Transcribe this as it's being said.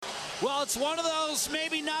Well, it's one of those,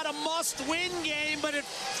 maybe not a must-win game, but it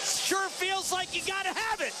sure feels like you got to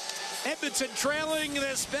have it. Edmonton trailing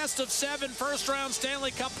this best-of-7 first-round Stanley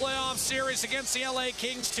Cup playoff series against the LA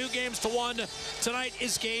Kings, 2-1. Tonight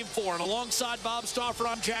is Game 4. And alongside Bob Stauffer,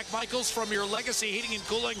 I'm Jack Michaels from your Legacy Heating and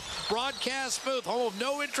Cooling broadcast booth. Home of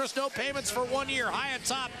no interest, no payments for 1 year. High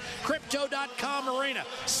atop Crypto.com Arena.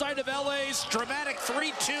 Site of LA's dramatic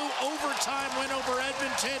 3-2 overtime win over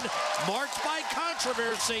Edmonton. Marked by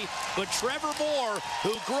controversy, but Trevor Moore,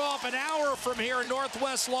 who grew up an hour from here in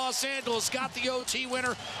northwest Los Angeles, got the OT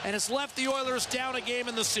winner and has left the Oilers down a game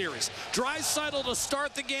in the series. Draisaitl to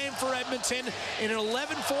start the game for Edmonton in an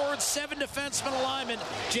 11 forward, 7 defenseman alignment.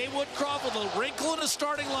 Jay Woodcroft with a wrinkle in his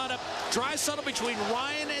starting lineup. Draisaitl between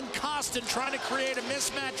Ryan and Kostin trying to create a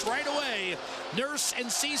mismatch right away. Nurse and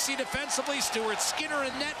Ceci defensively. Stuart Skinner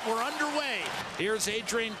and net were underway. Here's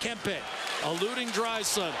Adrian Kempe eluding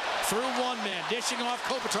Draisaitl through one man, dishing off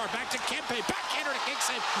Kopitar. Back to Kempe. Backhander to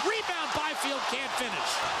Kingston. Rebound. Byfield can't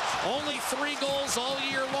finish. Only 3 goals all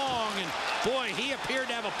year long. And boy, he appeared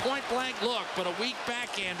to have a point-blank look, but a weak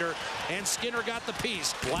backhander, and Skinner got the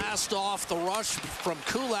piece. Blast off the rush from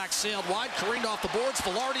Kulak, sailed wide, careened off the boards.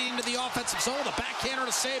 Velarde into the offensive zone. The backhander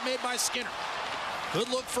to save made by Skinner. Good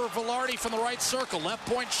look for Velarde from the right circle. Left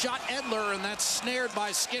point shot, Edler, and that's snared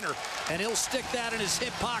by Skinner. And he'll stick that in his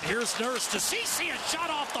hip pocket. Here's Nurse to Ceci, a shot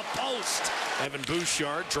off the post. Evan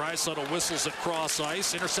Bouchard, Draisaitl whistles at cross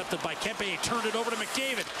ice. Intercepted by Kempe, he turned it over to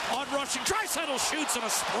McDavid. On rushing, Draisaitl shoots, and a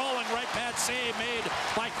sprawling right pad save made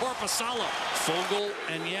by Korpisalo. Foegele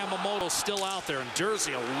and Yamamoto still out there. And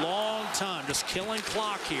Durzi, a long time, just killing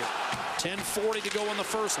clock here. 10:40 to go in the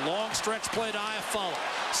first. Long stretch play to Iafallo.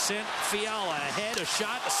 Sent Fiala ahead. A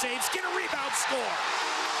shot, a save, Skinner, rebound, score.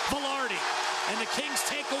 Velarde. And the Kings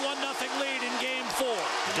take a 1-0 lead in Game 4.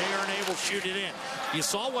 They aren't able to shoot it in. You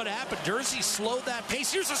saw what happened. Durzi slowed that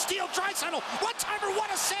pace. Here's a steal. Draisaitl. One-timer.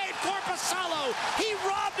 What a save. Korpisalo. He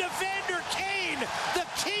robbed Evander Kane. The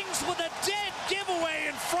Kings with a dead giveaway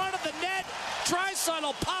in front of the net.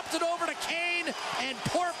 Draisaitl popped it over to Kane. And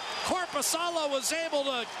Korpisalo was able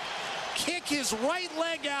to kick his right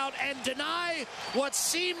leg out and deny what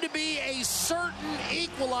seemed to be a certain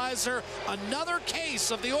equalizer. Another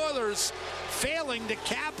case of the Oilers failing to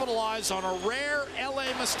capitalize on a rare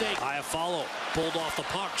LA mistake. Iafallo pulled off the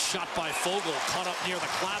puck, shot by Foegele, caught up near the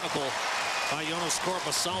clavicle by Jonas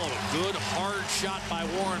Korpisalo. A good hard shot by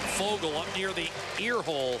Warren Foegele up near the ear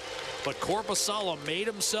hole. But Korpisalo made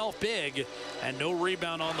himself big, and no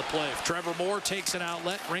rebound on the play. Trevor Moore takes an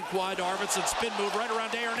outlet, rink wide Arvidsson, spin move right around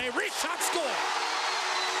Desharnais, reach shot, score!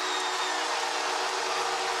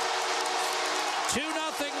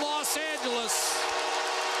 2-0 Los Angeles.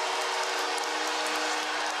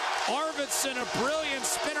 Arvidsson, a brilliant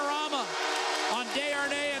spinorama on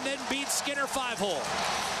Desharnais, and then beats Skinner 5-hole.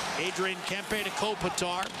 Adrian Kempe to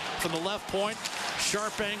Kopitar from the left point.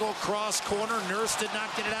 Sharp angle, cross corner. Nurse did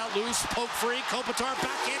not get it out loose. Poke free. Kopitar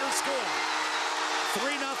backhander score.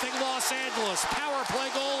 3-0 Los Angeles. Power play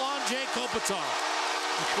goal on Jay Kopitar.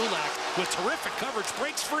 Kulak with terrific coverage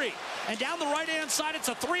breaks free. And down the right-hand side, it's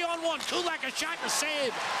a 3-on-1. Kulak a shot and a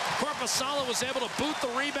save. Korpisalo was able to boot the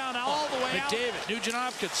rebound all the way out. McDavid, Nugent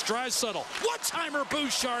Hopkins, Draisaitl. One-timer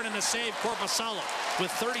Bouchard and a save. Korpisalo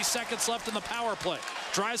with 30 seconds left in the power play.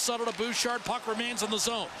 Draisaitl to Bouchard. Puck remains in the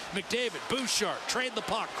zone. McDavid, Bouchard, trade the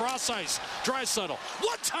puck. Cross ice. Draisaitl.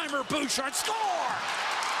 One-timer Bouchard. Score!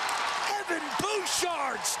 Evan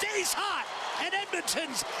Bouchard stays hot. And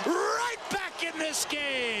Edmonton's right back in this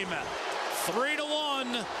game.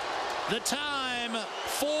 3-1. The time,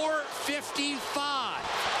 4:55.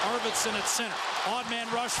 Arvidsson at center. Odd man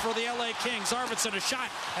rush for the LA Kings. Arvidsson a shot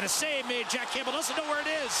and a save made. Jack Campbell doesn't know where it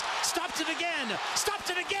is. Stopped it again.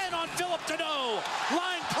 Stopped it again on Philip Deneau.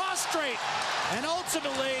 Lying prostrate. And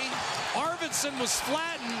ultimately, Arvidsson was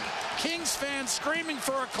flattened. Kings fans screaming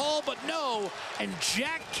for a call, but no. And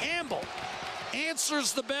Jack Campbell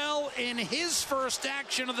answers the bell in his first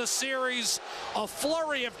action of the series. A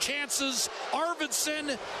flurry of chances.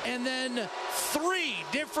 Arvidsson, and then 3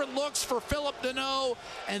 different looks for Philip Deneau.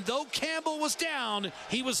 And though Campbell was down,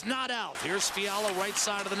 he was not out. Here's Fiala, right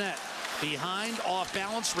side of the net. Behind, off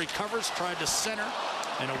balance, recovers, tried to center.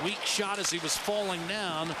 And a weak shot as he was falling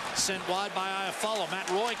down. Sent wide by Iafallo. Matt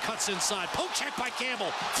Roy cuts inside. Poke check by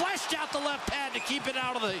Campbell. Flashed out the left pad to keep it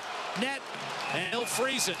out of the net. And he'll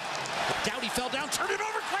freeze it. Doughty fell down. Turned it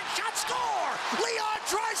over. Quick shot. Score! Leon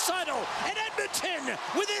Draisaitl and Edmonton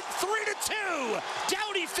within 3-2.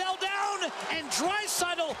 Doughty fell down. And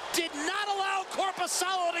Draisaitl did not allow Korpisalo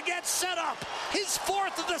Korpisalo to get set up. His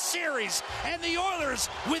fourth of the series, and the Oilers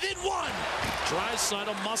within one.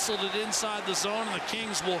 Draisaitl muscled it inside the zone, and the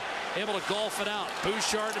Kings will able to golf it out.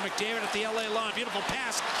 Bouchard to McDavid at the LA line. Beautiful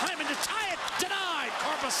pass. Hyman to tie it. Denied.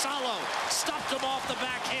 Korpisalo stuffed him off the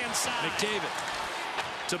backhand side. McDavid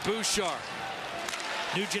to Bouchard.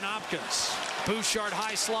 Nugent Hopkins. Bouchard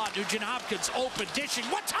high slot. Nugent Hopkins open, dishing.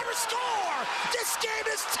 What time to score? This game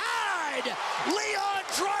is tied. Leon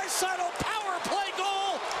Draisaitl power play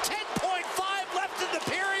goal. 10.5 left in the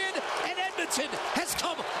period, and Edmonton has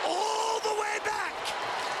come all the way back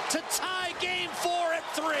to tie game 4 at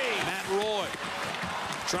 3. Matt Roy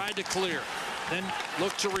tried to clear, then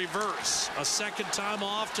looked to reverse. A second time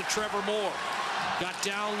off to Trevor Moore. Got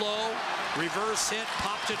down low, reverse hit,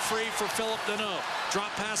 popped it free for Philip Deneau.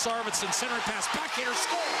 Drop pass Arvidsson, centering pass, backhander,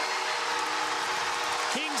 score!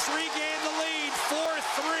 Kings regain the lead,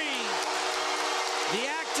 4-3. The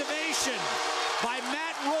activation by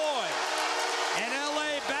Matt Roy, and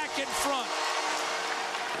LA back in front.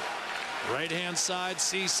 Right-hand side,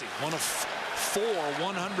 Ceci, one of 4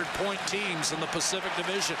 100-point teams in the Pacific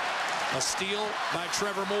Division. A steal by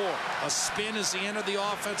Trevor Moore. A spin as he entered the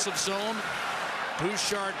offensive zone.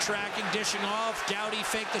 Bouchard tracking, dishing off. Doughty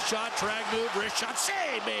faked the shot, drag move, wrist shot,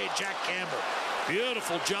 save made Jack Campbell.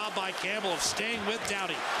 Beautiful job by Campbell of staying with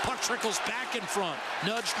Doughty. Puck trickles back in front,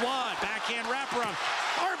 nudged wide, backhand wraparound.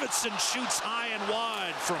 Arvidsson shoots high and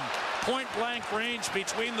wide from point-blank range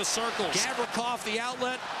between the circles. Gavrikov, the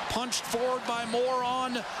outlet, punched forward by Moore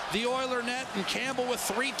on the Oiler net, and Campbell with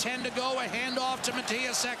 3:10 to go, a handoff to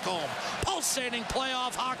Matthias Ekholm. Pulsating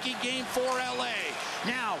playoff hockey game for LA.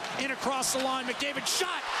 Now, in across the line, McDavid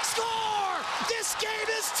shot, score! This game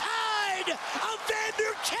is tied!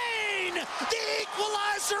 Evander Kane, the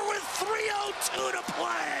equalizer with 3:02 to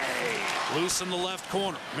play! Loose in the left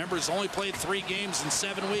corner. Remember, he's only played 3 games in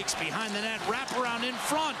 7 weeks. Behind the net, wraparound in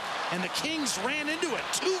front, and the Kings ran into it.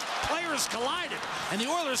 2 players collided, and the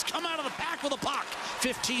Oilers come out of the pack with a puck.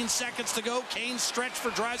 15 seconds to go. Kane's stretch for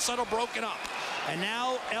Draisaitl broken up. And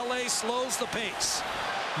now LA slows the pace.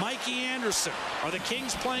 Mikey Anderson. Are the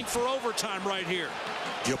Kings playing for overtime right here?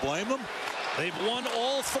 Do you blame them? They've won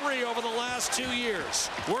all 3 over the last 2 years.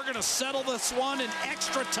 We're going to settle this one in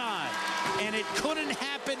extra time, and it couldn't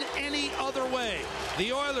happen any other way.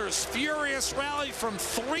 The Oilers' furious rally from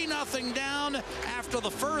 3-0 down after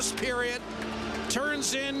the first period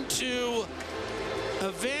turns into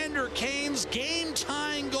Evander Kane's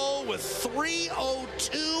game-tying goal with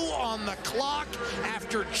 3:02 on the clock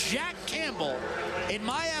after Jack Campbell, in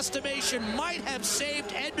my estimation, might have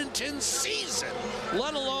saved Edmonton's season,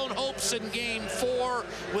 let alone hopes in Game 4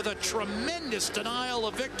 with a tremendous denial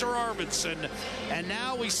of Victor Arvidsson. And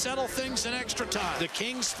now we settle things in extra time. The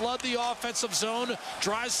Kings flood the offensive zone.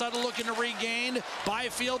 Draisaitl looking to regain.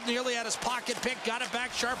 Byfield nearly had his pocket pick, got it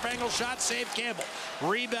back, sharp angle shot, saved Campbell.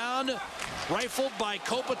 Rebound, rifled by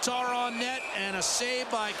Kopitar on net, and a save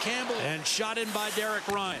by Campbell, and shot in by Derek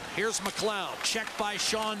Ryan. Here's McLeod, checked by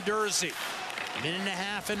Sean Durzi. Minute and a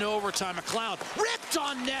half into overtime. McLeod ripped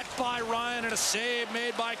on net by Ryan, and a save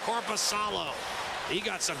made by Korpisalo. He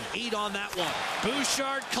got some heat on that one.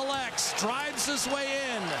 Bouchard collects, drives his way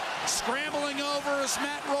in. Scrambling over is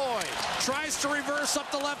Matt Roy. Tries to reverse up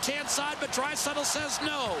the left-hand side, but Draisaitl says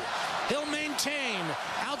no. He'll maintain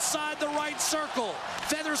outside the right circle.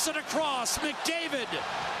 Feathers it across. McDavid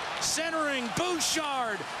centering.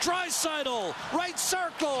 Bouchard. Draisaitl. Right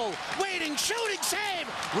circle. Waiting. Shooting. Save.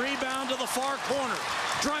 Rebound to the far corner.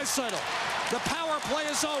 Draisaitl. The power play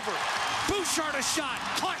is over. Bouchard a shot.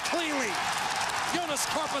 Caught cleanly. Joonas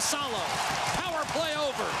Korpisalo. Power play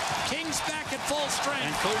over. Kings back at full strength.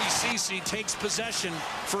 And Cody Ceci takes possession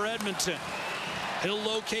for Edmonton. He'll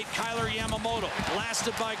locate Kyler Yamamoto.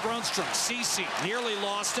 Blasted by Grundstrom. Ceci nearly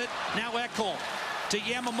lost it. Now Ekholm to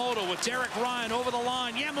Yamamoto with Derek Ryan over the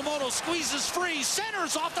line. Yamamoto squeezes free.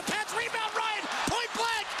 Centers off the pads. Rebound Ryan. Point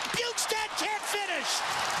blank. Bjugstad can't finish.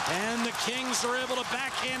 And the Kings are able to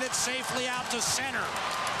backhand it safely out to center.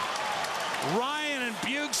 Ryan and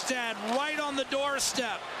Bjugstad right on the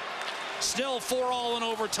doorstep. Still 4-all in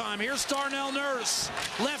overtime. Here's Darnell Nurse.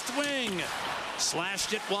 Left wing.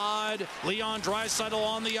 Slashed it wide. Leon Draisaitl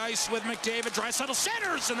on the ice with McDavid. Draisaitl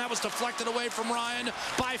centers, and that was deflected away from Ryan.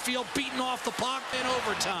 Byfield beaten off the puck in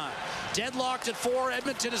overtime. Deadlocked at 4.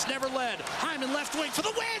 Edmonton has never led. Hyman left wing for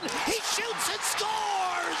the win. He shoots and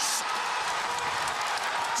scores.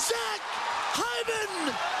 Zach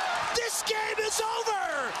Hyman. This game is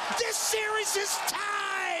over. This series is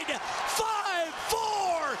tied.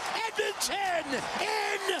 5-4. Edmonton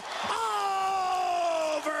in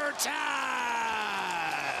overtime.